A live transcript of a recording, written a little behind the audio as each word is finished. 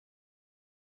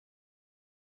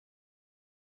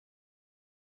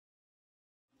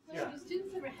Do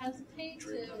students ever hesitate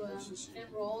to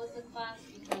enroll in the class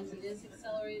because it is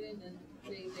accelerated and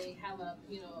they have a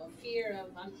a fear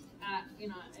of I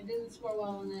didn't score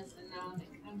well in this and now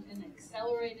I'm in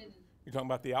accelerated. You're talking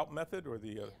about the ALP method or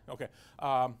the okay?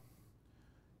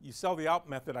 You sell the ALP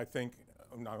method, I think.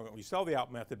 No, you sell the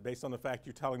ALP method based on the fact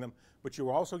you're telling them, but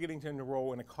you're also getting to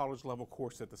enroll in a college level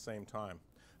course at the same time,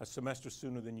 a semester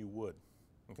sooner than you would.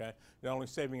 Okay, you're not only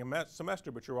saving a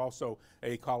semester, but you're also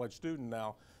a college student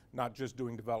now, not just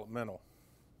doing developmental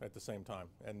at the same time.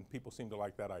 And people seem to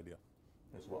like that idea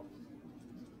as well.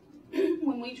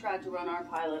 When we tried to run our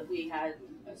pilot, we had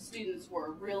students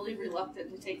were really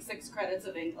reluctant to take 6 credits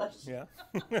of English. Yeah.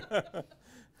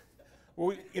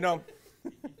 Well, you know.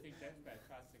 You think that's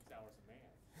about 6 hours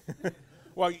of math?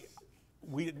 Well,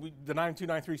 the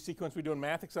 9293 sequence we do in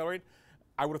Math Accelerate,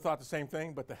 I would have thought the same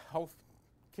thing, but the health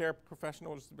care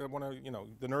professionals,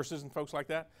 the nurses and folks like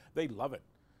that, they love it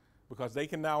because they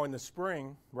can now in the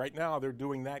spring, right now they're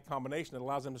doing that combination that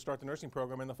allows them to start the nursing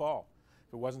program in the fall.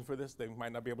 If it wasn't for this, they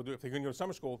might not be able to do it. If they couldn't go to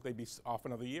summer school, they'd be off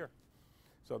another year.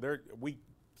 So we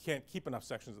can't keep enough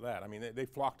sections of that. I mean, they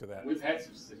flock to that. We've had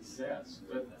some success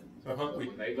with it.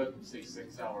 When they look and see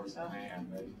 6 hours of math,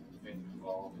 they've been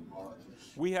involved in part.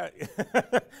 We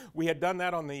had done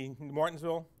that on the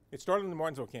Martinsville. It started on the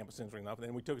Martinsville campus, interestingly enough, and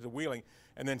then we took it to Wheeling,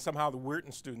 and then somehow the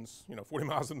Weirton students, 40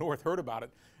 miles to the north, heard about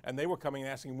it, and they were coming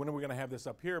and asking, when are we going to have this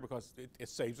up here, because it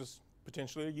saves us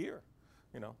potentially a year,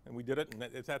 and we did it, and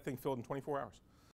that thing filled in 24 hours.